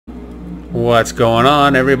What's going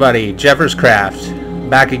on, everybody? JEFFERSCRAFT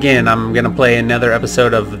back again. I'm gonna play another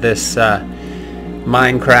episode of this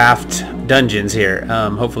Minecraft dungeons here.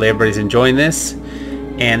 Hopefully everybody's enjoying this,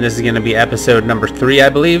 and this is gonna be episode number 3, I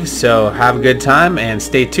believe. So have a good time and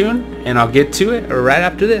stay tuned, and I'll get to it right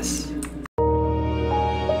after this.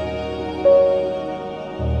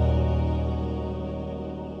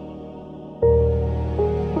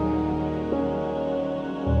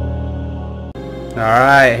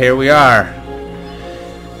 Alright, here we are.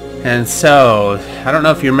 And so, I don't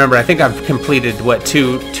know if you remember, I think I've completed, what,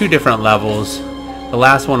 two different levels. The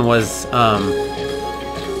last one was,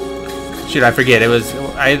 shoot, I forget, it was,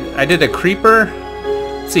 I did a creeper.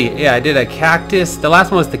 Let's see, yeah, I did a cactus. The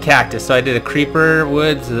last one was the cactus, so I did a creeper,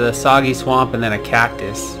 woods, the soggy swamp, and then a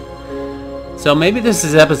cactus. So maybe this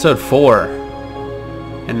is episode 4,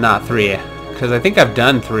 and not 3, because I think I've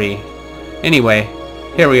done 3. Anyway.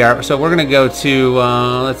 Here we are. So we're gonna go to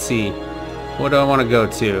let's see, what do I want to go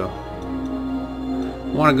to? I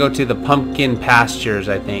want to go to the pumpkin pastures,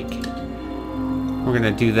 I think. We're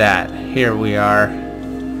gonna do that. Here we are.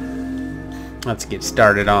 Let's get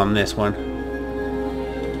started on this one.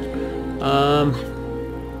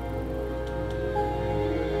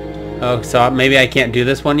 Oh, so maybe I can't do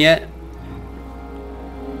this one yet?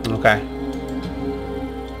 Okay.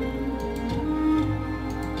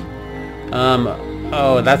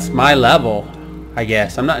 Oh, that's my level, I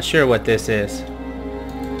guess. I'm not sure what this is.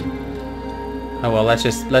 Oh well, let's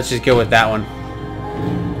just go with that one.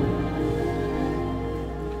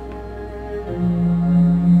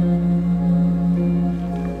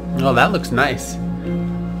 Oh, that looks nice.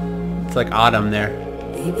 It's like autumn there.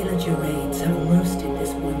 The villager raids have roasted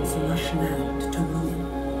this once lush land to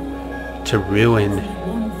ruin. To ruin. Only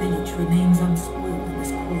one village remains unspoiled in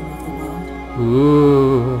this corner of the world.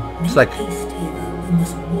 Ooh, it's like peace, hero. In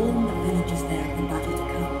this warm, the village is there in battle to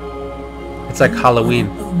come. It's like Halloween.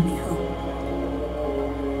 Only hope.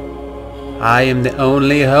 I am the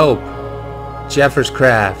only hope.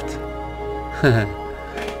 JEFFERSCRAFT.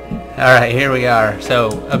 Alright, here we are.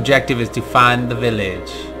 So, objective is to find the village.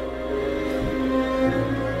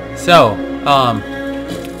 So, I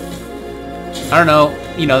don't know,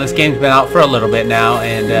 you know, this game's been out for a little bit now,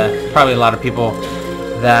 and probably a lot of people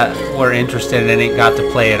that were interested in it got to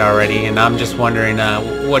play it already, and I'm just wondering,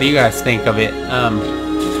 what do you guys think of it?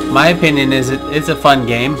 My opinion is it's a fun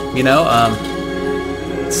game, you know.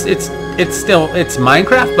 It's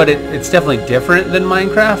Minecraft, but it's definitely different than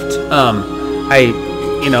Minecraft.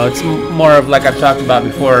 You know, it's more of, like I've talked about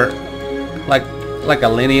before, like a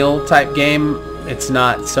lineal type game. It's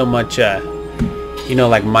not so much you know,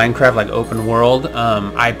 like Minecraft, like open world.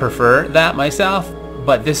 I prefer that myself,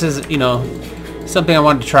 but this is, you know, something I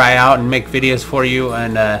wanted to try out and make videos for you,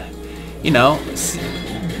 and you know,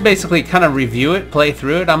 basically kind of review it, play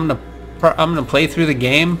through it. I'm gonna play through the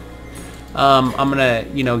game. I'm gonna,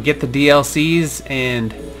 you know, get the DLCs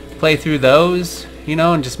and play through those, you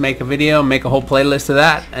know, and just make a video, make a whole playlist of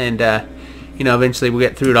that, and you know, eventually we'll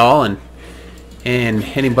get through it all, and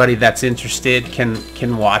anybody that's interested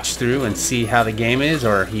can watch through and see how the game is,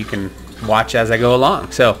 or you can watch as I go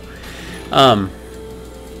along. So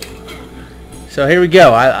so here we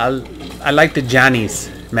go. I like the Johnnies,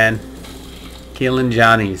 man. Killing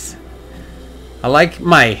Johnnies. I like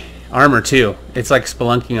my armor too. It's like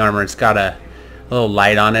spelunking armor. It's got a little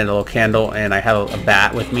light on it, a little candle, and I have a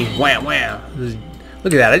bat with me. Wham, wham.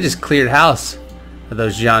 Look at that. I just cleared house of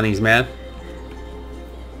those Johnnies, man.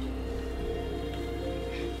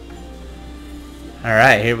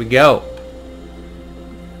 Alright, here we go.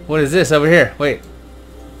 What is this over here? Wait.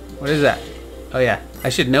 What is that? Oh yeah. I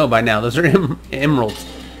should know by now. Those are emeralds.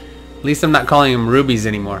 At least I'm not calling them rubies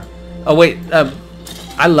anymore. Oh wait,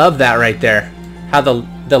 I love that right there. How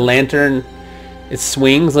the lantern, it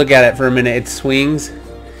swings. Look at it for a minute. It swings,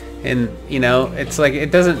 and you know, it's like it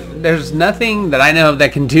doesn't. There's nothing that I know of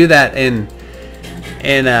that can do that in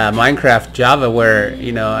Minecraft Java, where,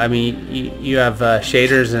 you know, I mean, you have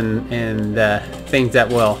shaders and things that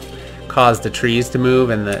will cause the trees to move,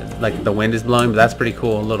 and the wind is blowing. But that's pretty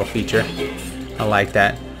cool, a little feature. I like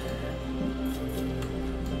that.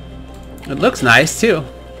 It looks nice too.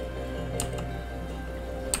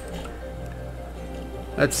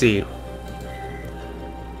 Let's see.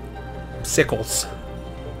 Sickles.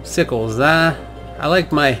 I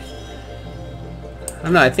like my, I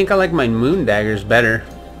don't know, I think I like my moon daggers better.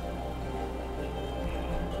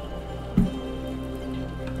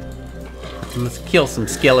 Let's kill some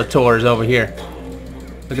skeletors over here.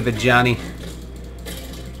 Look at the Johnny.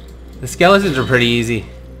 The skeletons are pretty easy.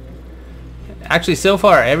 Actually, so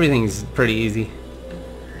far, everything's pretty easy.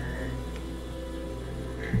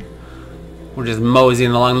 We're just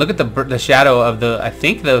moseying along. Look at the shadow of the. I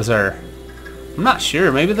think those are. I'm not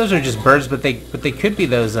sure. Maybe those are just birds, but they could be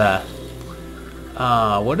those. What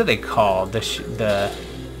are they called? Man,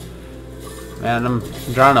 I'm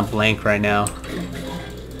drawing a blank right now.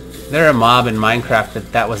 They're a mob in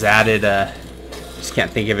Minecraft that was added. Just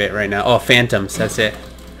can't think of it right now. Oh, phantoms. That's it.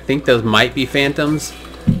 I think those might be phantoms,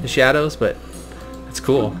 the shadows, but that's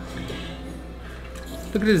cool.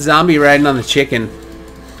 Look at the zombie riding on the chicken.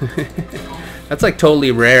 That's like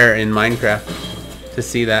totally rare in Minecraft to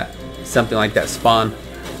see that, something like that spawn.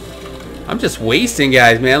 I'm just wasting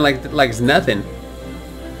guys, man, like it's nothing.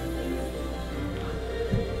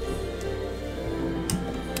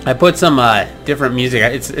 I put some different music.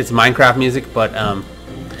 It's Minecraft music, but I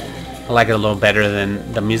like it a little better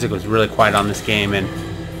than the music was really quiet on this game and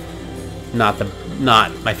not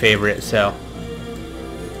my favorite. So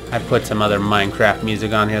I put some other Minecraft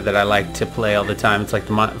music on here that I like to play all the time. It's like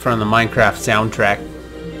from the Minecraft soundtrack,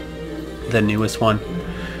 the newest one.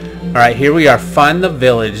 All right, here we are. Find the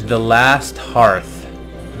village, the last hearth.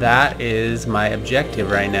 That is my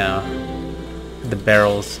objective right now. The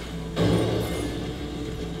barrels.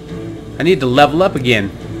 I need to level up again.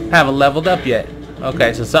 Haven't leveled up yet.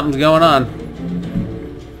 Okay, so something's going on.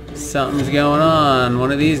 Something's going on.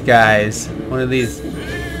 One of these guys, one of these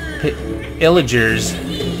illagers,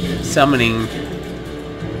 summoning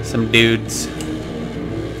some dudes.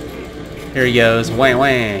 Here he goes. Wang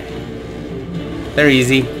wang. They're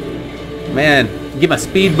easy. Man, get my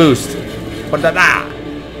speed boost. What-da-da.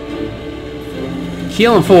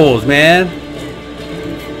 Killing fools, man.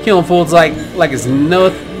 Killing fools like it's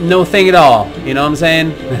no thing at all. You know what I'm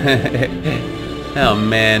saying? Oh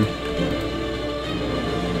man.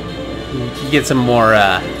 Get some more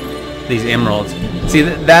these emeralds. See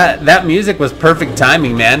that music was perfect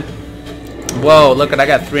timing, man. Whoa, look at, I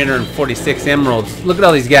got 346 emeralds. Look at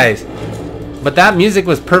all these guys. But that music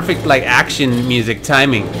was perfect, like action music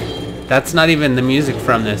timing. That's not even the music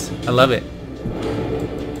from this. I love it.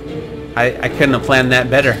 I couldn't have planned that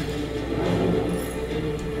better.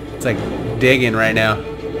 It's like digging right now.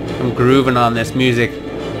 I'm grooving on this music.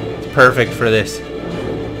 It's perfect for this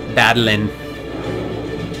battling.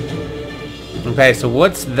 Okay, so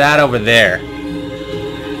what's that over there?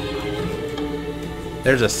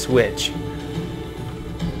 There's a switch.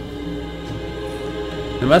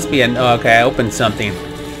 There must be an... Oh, okay, I opened something.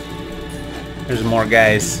 There's more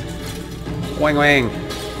guys. Wang wang.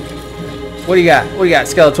 What do you got? What do you got,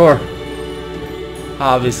 Skeletor?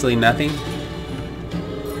 Obviously nothing.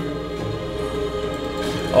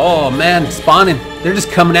 Oh man, spawning. They're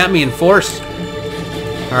just coming at me in force.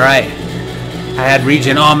 Alright. I had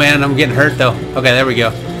regen. Oh man, I'm getting hurt though. Okay, there we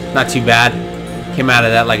go. Not too bad. Came out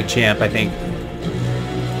of that like a champ, I think.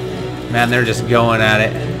 Man, they're just going at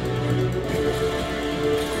it.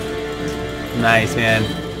 Nice, man.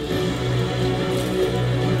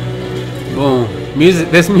 Boom. Music.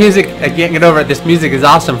 This music, I can't get over it. This music is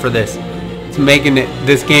awesome for this. It's making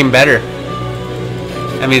this game better.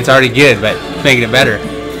 I mean, it's already good, but it's making it better.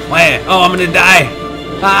 Wham. Oh, I'm gonna die.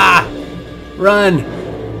 Ah! Run.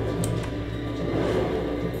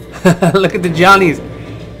 Look at the Johnnies.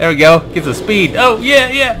 There we go. Get some speed. Oh, yeah,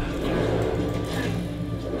 yeah.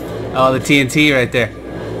 Oh, the TNT right there.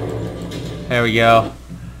 There we go.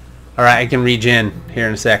 Alright, I can regen here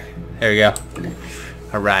in a sec. There we go.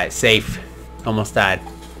 Alright, safe. Almost died.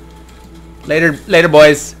 Later,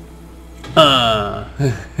 boys. Yeah.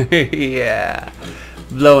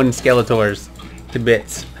 Blowing Skeletors to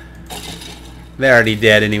bits. They're already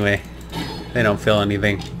dead anyway. They don't feel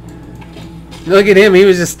anything. Look at him, he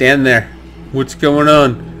was just standing there. What's going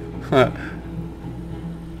on?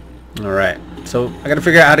 Alright, so I gotta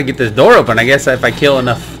figure out how to get this door open. I guess if I kill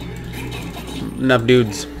enough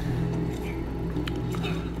dudes.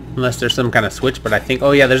 Unless there's some kind of switch, but I think...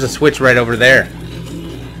 Oh yeah, there's a switch right over there.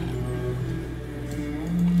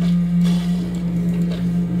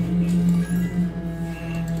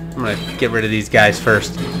 I'm gonna get rid of these guys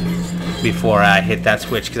first before I hit that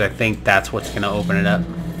switch, because I think that's what's gonna open it up.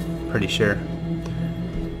 Pretty sure.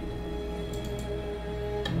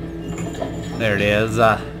 There it is.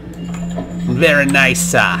 Very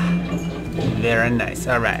nice. Very nice.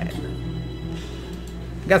 Alright.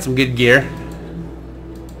 Got some good gear.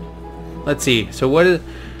 Let's see. So what do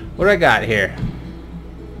I got here?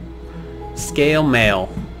 Scale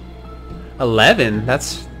mail. 11.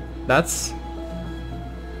 That's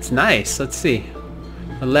it's nice. Let's see.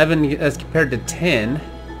 11 as compared to 10.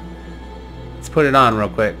 Let's put it on real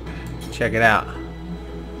quick. Check it out.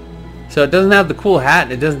 So it doesn't have the cool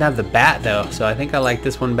hat. It doesn't have the bat though. So I think I like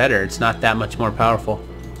this one better. It's not that much more powerful.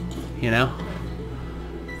 You know?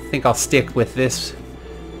 I think I'll stick with this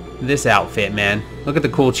this outfit, man. Look at the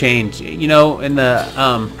cool change. You know, in the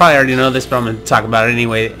probably already know this, but I'm gonna talk about it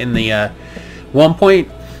anyway. In the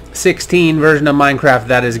 1.16 version of Minecraft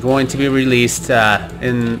that is going to be released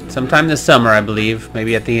in sometime this summer, I believe,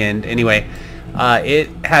 maybe at the end. Anyway, it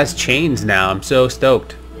has chains now. I'm so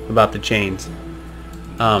stoked about the chains.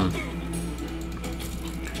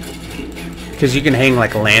 Because you can hang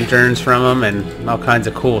like lanterns from them and all kinds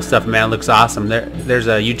of cool stuff, man. It looks awesome. There's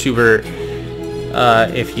a YouTuber,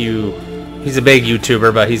 he's a big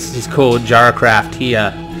YouTuber, but he's cool, JEFFERSCRAFT. He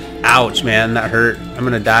ouch, man, that hurt. I'm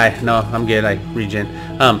gonna die. No, I'm good, I regen.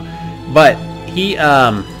 But he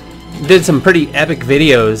did some pretty epic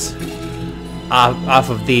videos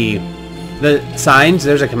off of the signs.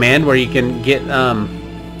 There's a command where you can get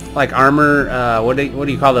like armor, what do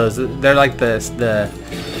you call those? They're like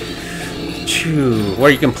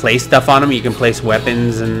where you can place stuff on them. You can place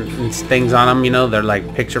weapons and things on them, you know. They're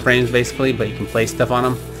like picture frames basically, but you can place stuff on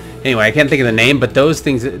them. Anyway, I can't think of the name, but those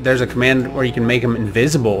things, there's a command where you can make them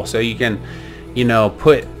invisible, so you can, you know,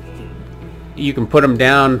 put them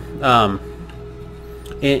down.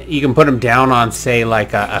 You can put them down on, say,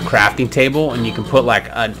 like a crafting table, and you can put like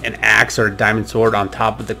an axe or a diamond sword on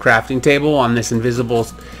top of the crafting table on this invisible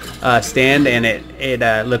stand, and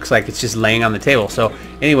it looks like it's just laying on the table. So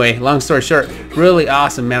anyway, long story short, really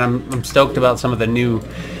awesome, man. I'm stoked about some of the new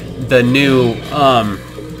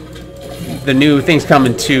things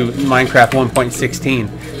coming to Minecraft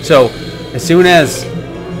 1.16. So as soon as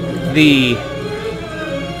the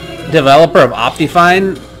developer of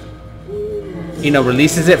Optifine, you know,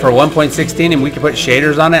 releases it for 1.16 and we can put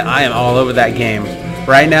shaders on it, I am all over that game.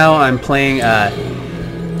 Right now I'm playing a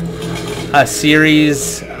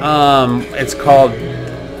series, it's called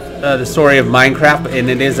The Story of Minecraft, and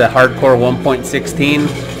it is a hardcore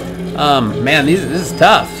 1.16. Man, this is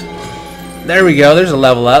tough. There we go, there's a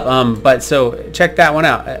level up. But so check that one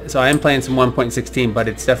out. So I am playing some 1.16, but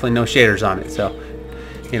it's definitely no shaders on it. So,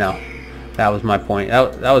 you know, that was my point.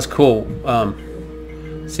 That was cool.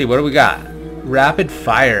 Let's see, what do we got? Rapid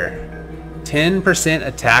fire, 10%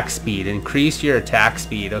 attack speed. Increase your attack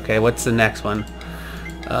speed. Okay, what's the next one?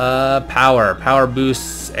 Power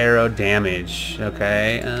boosts arrow damage.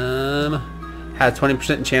 Okay. Has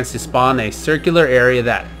 20% chance to spawn a circular area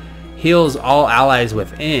that heals all allies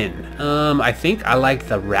within. I think I like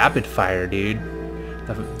the rapid fire, dude.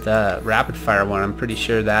 The rapid fire one. I'm pretty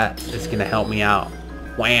sure that is gonna help me out.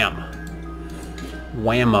 Wham.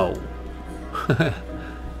 Whammo.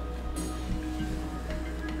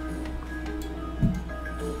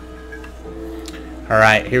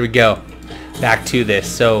 Alright, here we go. Back to this.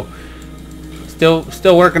 So,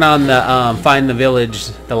 still working on the find the village,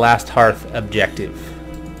 the last hearth objective.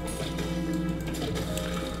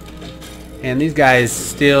 And these guys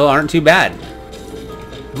still aren't too bad.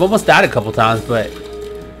 I've almost died a couple times, but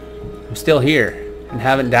I'm still here and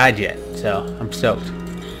haven't died yet. So, I'm stoked.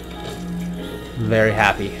 I'm very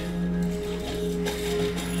happy.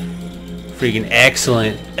 Freaking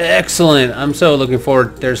excellent. Excellent. I'm so looking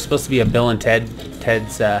forward. There's supposed to be a Bill and Ted's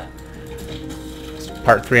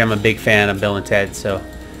part 3. I'm a big fan of Bill and Ted, so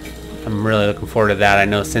I'm really looking forward to that. I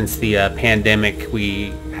know since the pandemic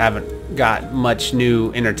we haven't got much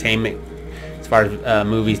new entertainment as far as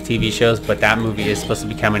movies, TV shows, but that movie is supposed to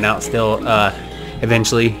be coming out still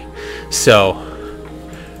eventually, so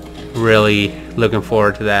really looking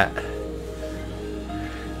forward to that.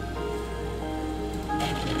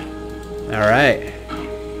 Alright,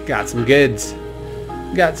 got some goods.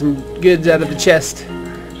 Got some goods out of the chest.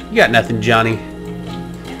 You got nothing, Johnny.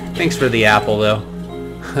 Thanks for the apple, though.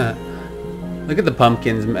 Look at the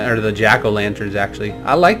pumpkins, or the jack-o'-lanterns, actually.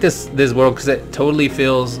 I like this world because it totally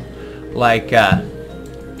feels like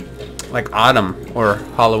autumn or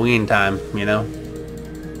Halloween time, you know?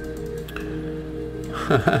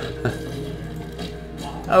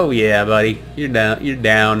 Oh yeah, buddy. You're down. You're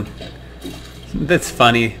down. That's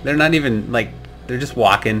funny. They're not even, like, they're just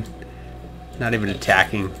walking. Not even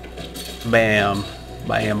attacking. Bam.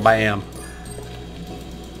 Bam, bam.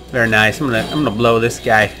 Very nice. I'm gonna blow this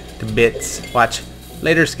guy to bits. Watch.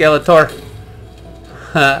 Later, Skeletor.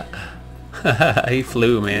 He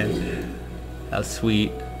flew, man. That was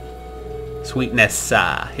sweet. Sweetness.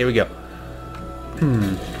 Here we go.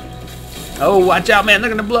 Oh, watch out, man. They're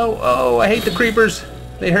gonna blow. Oh, I hate the creepers.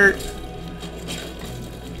 They hurt.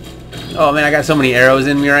 Oh, man, I got so many arrows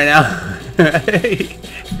in me right now.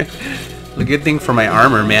 The good thing for my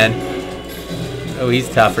armor, man. Oh, he's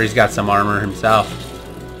tougher. He's got some armor himself.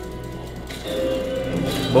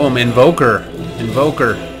 Boom, invoker.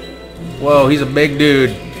 Invoker. Whoa, he's a big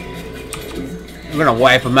dude. We're gonna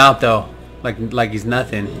wipe him out, though. Like he's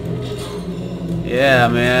nothing. Yeah,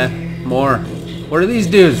 man. More. What are these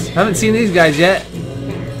dudes? I haven't seen these guys yet.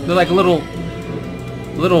 They're like little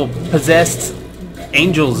possessed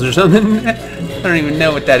angels or something. I don't even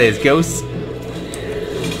know what that is. Ghosts?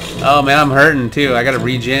 Oh man, I'm hurting too. I gotta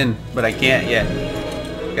regen, but I can't yet.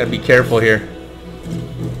 Gotta be careful here.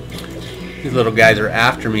 These little guys are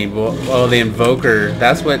after me. Oh, the invoker.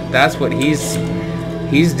 That's what he's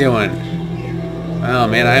doing. Oh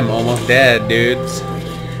man, I'm almost dead, dudes.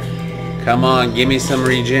 Come on, give me some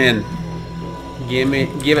regen. Give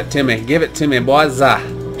it to me. Give it to me, boys.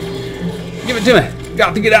 Give it to me.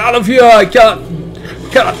 Got to get out of here. I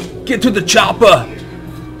can't get to the chopper.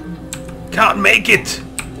 Can't make it.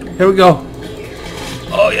 Here we go.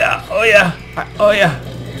 Oh yeah. Oh yeah. Oh yeah.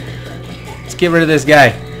 Let's get rid of this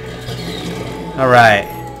guy. All right.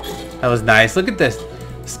 That was nice. Look at this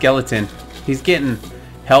skeleton. He's getting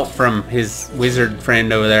help from his wizard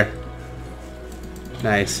friend over there.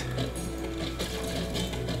 Nice.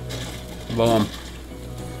 Boom.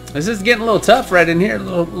 This is getting a little tough right in here. A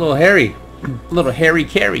little hairy. A little hairy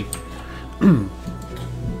carry.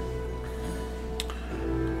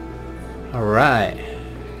 Alright.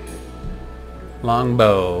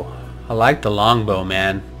 Longbow. I like the longbow,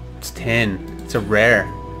 man. It's 10. It's a rare.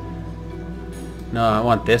 No, I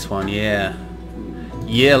want this one. Yeah.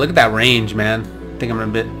 Yeah, look at that range, man. I think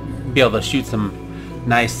I'm gonna be able to shoot some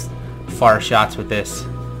nice far shots with this.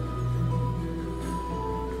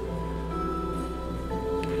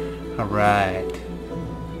 Alright.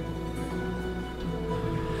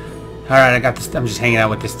 Alright, I got this. I'm just hanging out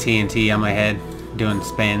with this TNT on my head, doing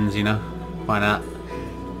spins, you know? Why not?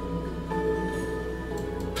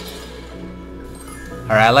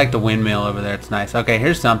 Alright, I like the windmill over there. It's nice. Okay,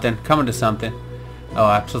 here's something. Coming to something. Oh,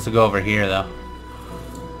 I'm supposed to go over here, though.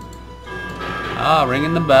 Oh,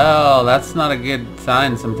 ringing the bell. That's not a good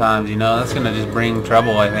sign sometimes, you know? That's gonna just bring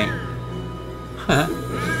trouble, I think.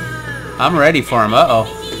 I'm ready for him.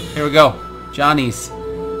 Uh-oh. Here we go. Johnny's.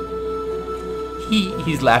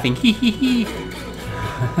 He's laughing. Hee hee hee.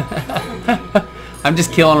 I'm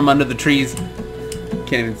just killing him under the trees.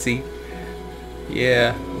 Can't even see.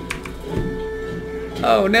 Yeah.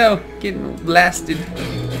 Oh no, getting blasted.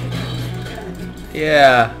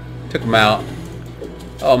 Yeah, took him out.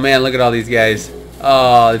 Oh man, look at all these guys.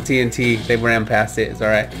 Oh, the TNT, they ran past it. It's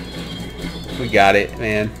alright. We got it,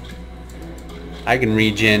 man. I can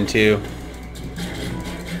regen too.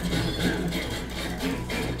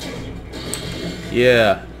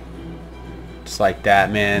 Yeah. Just like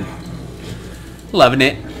that, man. Loving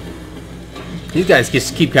it. These guys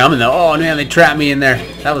just keep coming though. Oh man, they trapped me in there.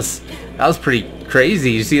 That was pretty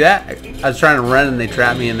crazy. You see that? I was trying to run and they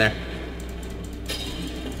trapped me in there.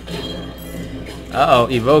 Uh-oh,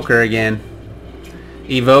 Evoker again.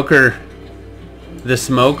 Evoker the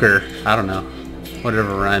Smoker. I don't know.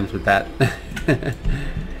 Whatever rhymes with that.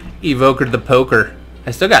 Evoker the Poker.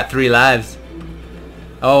 I still got 3 lives.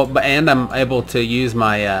 Oh, and I'm able to use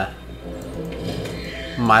my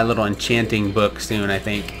my little enchanting book soon, I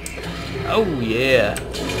think. Oh yeah.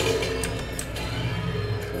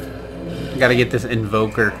 Gotta get this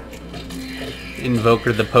Invoker.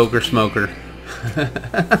 Invoker the Poker Smoker.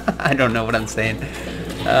 I don't know what I'm saying.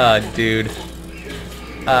 Oh, dude.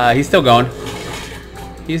 He's still going.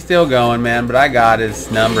 He's still going, man, but I got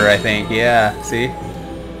his number, I think. Yeah, see?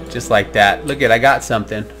 Just like that. Look at, I got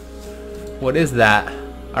something. What is that?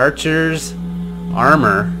 Archer's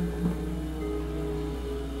armor.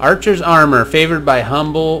 Archer's armor, favored by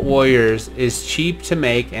humble warriors, is cheap to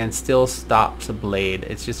make and still stops a blade.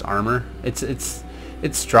 It's just armor. It's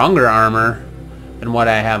stronger armor than what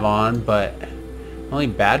I have on, but the only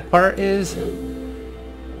bad part is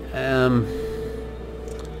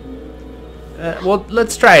well,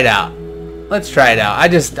 let's try it out. Let's try it out. I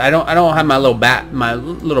don't have my little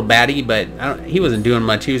baddie, but he wasn't doing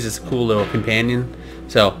much. He was just a cool little companion.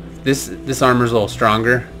 So this armor's a little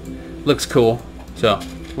stronger. Looks cool. So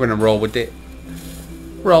we're gonna roll with it.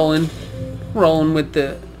 Rolling with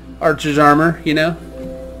the archer's armor, you know.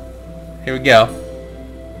 Here we go.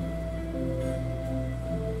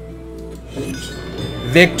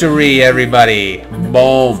 Victory, everybody!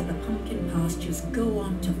 Boom.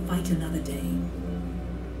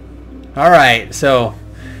 All right, so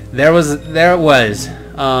there it was.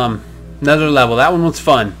 Another level. That one was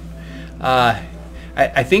fun.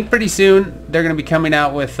 I think pretty soon they're gonna be coming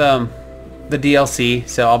out with the DLC,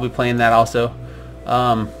 so I'll be playing that also.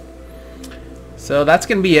 So that's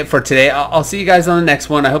gonna be it for today. I'll see you guys on the next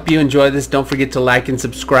one. I hope you enjoyed this. Don't forget to like and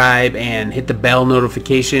subscribe and hit the bell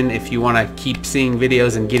notification if you want to keep seeing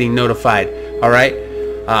videos and getting notified. All right.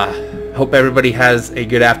 Hope everybody has a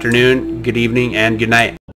good afternoon, good evening, and good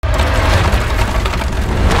night.